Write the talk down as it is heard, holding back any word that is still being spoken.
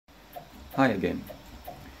Hi again.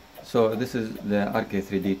 So this is the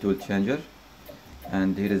RK3D tool changer,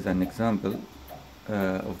 and here is an example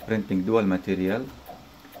of printing dual material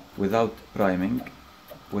without priming,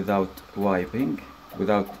 without wiping,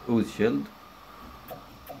 without ooze shield,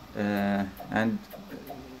 and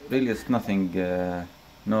really it's nothing,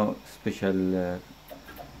 no special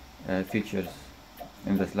features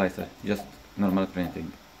in the slicer, just normal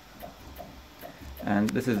printing. And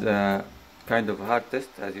this is a kind of hard test,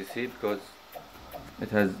 as you see, because it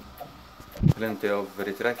has plenty of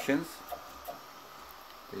retractions.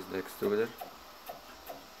 This is the extruder,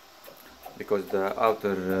 because the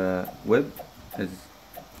outer web is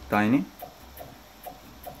tiny,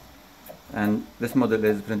 and this model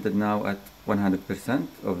is printed now at 100%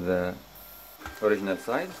 of the original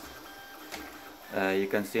size. You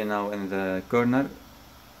can see now in the corner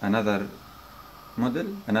another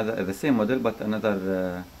model, the same model but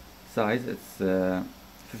another size. It's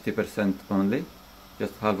 50% only,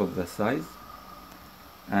 just half of the size,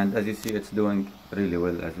 and as you see it's doing really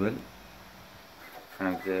well as well,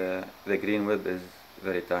 and the green web is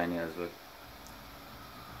very tiny as well.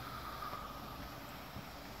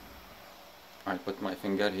 I'll put my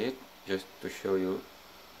finger here just to show you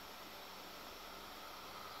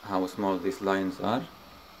how small these lines are.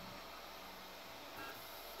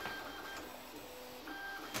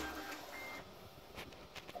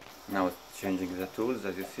 Now it's changing the tools,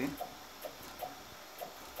 as you see.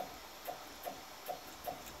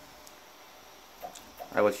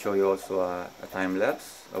 I will show you also a time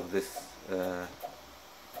lapse of this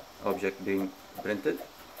object being printed.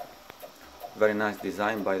 Very nice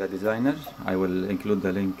design by the designer. I will include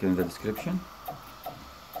the link in the description.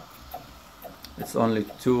 It's only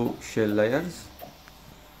 2 shell layers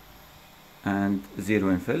and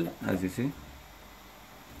 0 infill, as you see.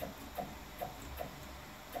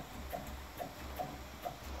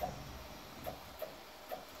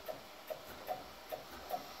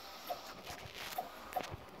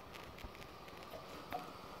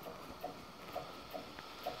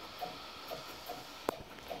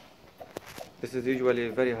 This is usually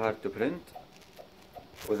very hard to print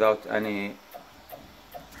without any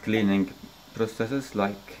cleaning processes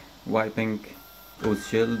like wiping, ooze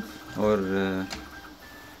shield, or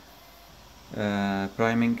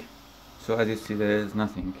priming. So as you see, there is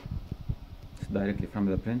nothing. It's directly from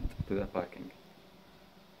the print to the packing.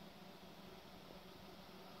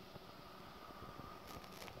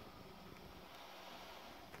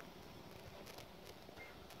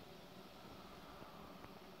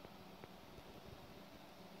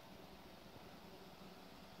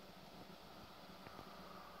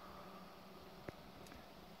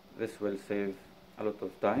 This will save a lot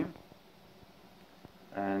of time,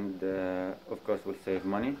 and of course will save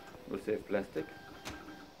money, will save plastic.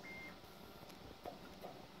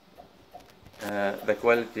 The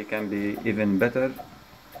quality can be even better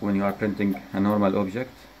when you are printing a normal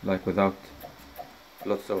object, like without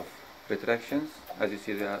lots of retractions. As you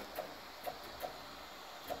see, there are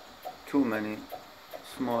too many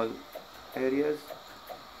small areas,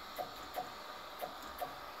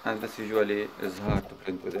 and this usually is hard to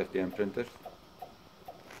print with FDM printers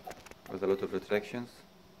with a lot of retractions.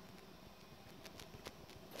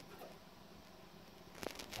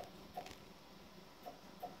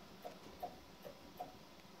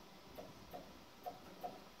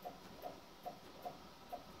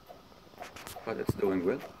 But it's doing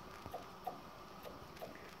well.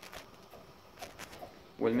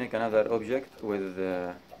 We'll make another object with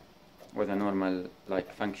a normal,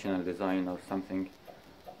 like, functional design or something,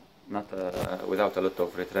 not without a lot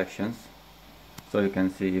of retractions, so you can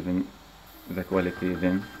see even the quality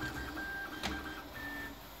then,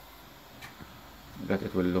 that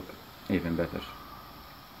it will look even better.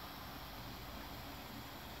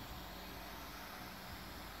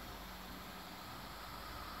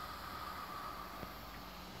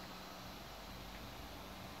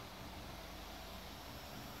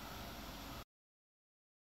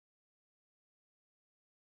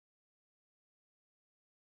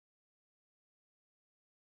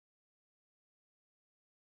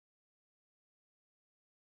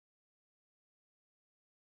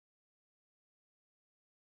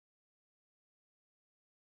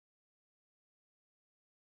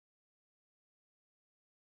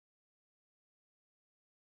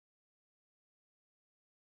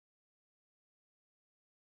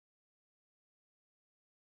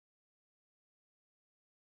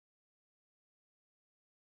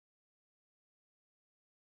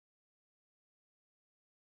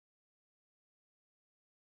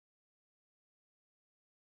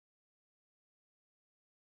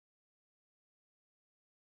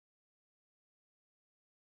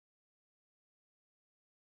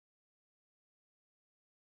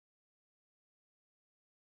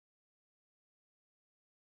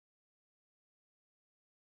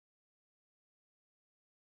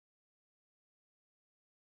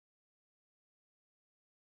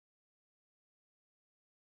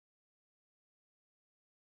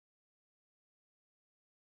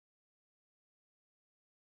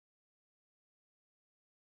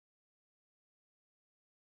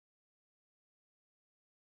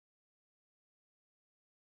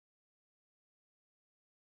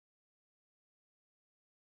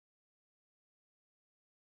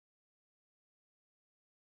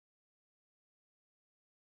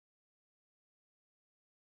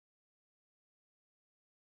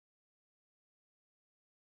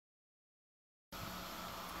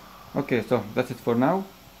 Okay, so that's it for now.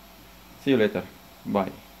 See you later.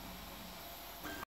 Bye.